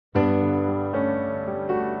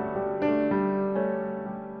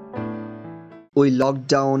we locked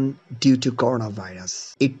down due to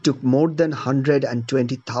coronavirus. It took more than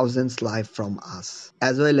 120,000 lives from us,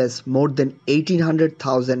 as well as more than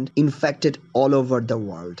 1,800,000 infected all over the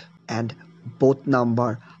world, and both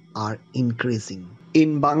numbers are increasing.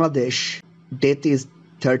 In Bangladesh, death is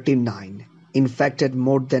 39, infected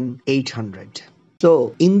more than 800.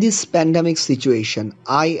 So, in this pandemic situation,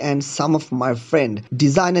 I and some of my friends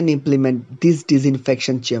design and implement this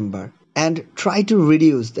disinfection chamber and try to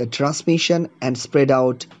reduce the transmission and spread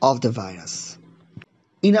out of the virus.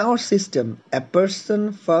 In our system, a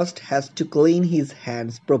person first has to clean his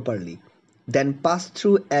hands properly, then pass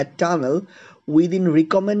through a tunnel within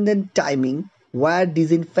recommended timing where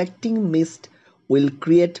disinfecting mist will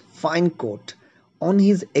create fine coat on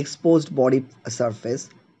his exposed body surface,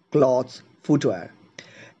 clothes, footwear.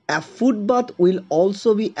 A foot bath will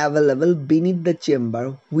also be available beneath the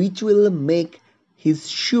chamber, which will make his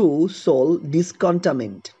shoe sole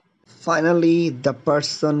discontaminate. Finally, the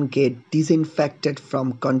person gets disinfected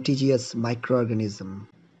from contagious microorganisms.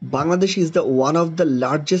 Bangladesh is one of the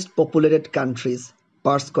largest populated countries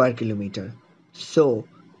per square kilometer, so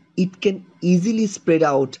it can easily spread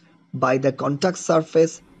out by the contact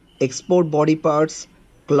surface, exposed body parts,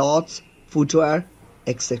 clothes, footwear,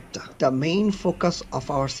 etc. The main focus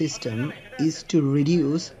of our system is to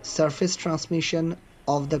reduce surface transmission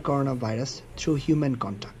of the coronavirus through human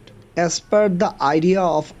contact. As per the idea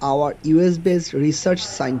of our US-based research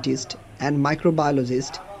scientist and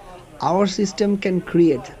microbiologist, our system can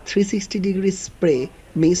create 360-degree spray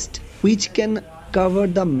mist which can cover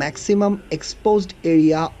the maximum exposed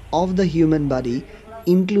area of the human body,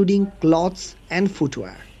 including clothes and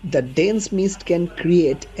footwear. The dense mist can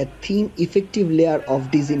create a thin effective layer of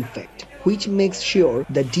disinfect, which makes sure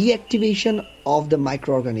the deactivation of the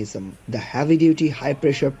microorganism. The heavy-duty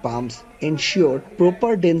high-pressure pumps ensure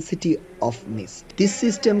proper density of mist. This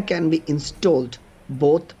system can be installed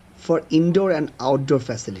both for indoor and outdoor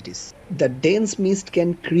facilities. The dense mist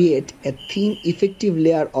can create a thin effective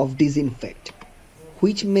layer of disinfect,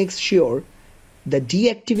 which makes sure the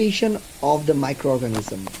deactivation of the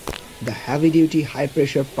microorganism. The heavy-duty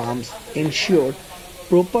high-pressure pumps ensure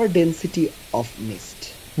proper density of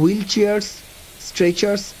mist. Wheelchairs,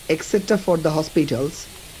 stretchers, etc. for the hospitals,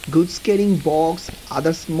 goods carrying box,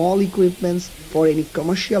 other small equipments for any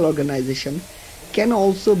commercial organization can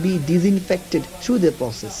also be disinfected through the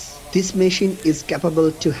process. This machine is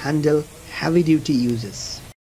capable to handle heavy-duty uses.